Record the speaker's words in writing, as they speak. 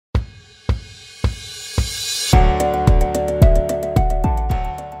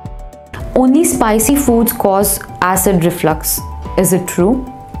only spicy foods cause acid reflux. Is it true?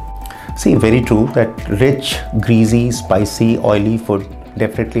 See, very true that rich, greasy, spicy, oily food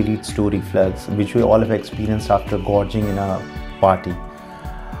definitely leads to reflux, which we all have experienced after gorging in a party.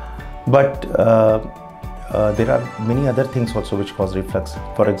 But there are many other things also which cause reflux.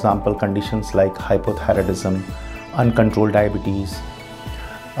 For example, conditions like hypothyroidism, uncontrolled diabetes,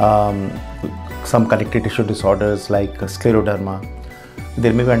 some connective tissue disorders like scleroderma.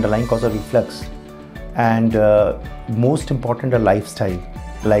 There may be underlying cause of reflux, and most important, a lifestyle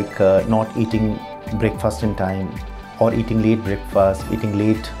like not eating breakfast in time, or eating late breakfast, eating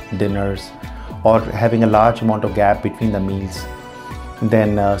late dinners, or having a large amount of gap between the meals.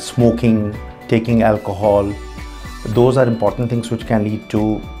 Then smoking, taking alcohol, those are important things which can lead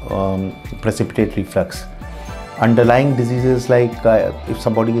to precipitate reflux. Underlying diseases like if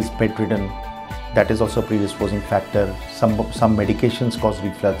somebody is bedridden, that is also a predisposing factor. Some medications cause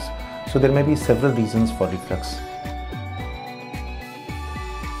reflux. So there may be several reasons for reflux.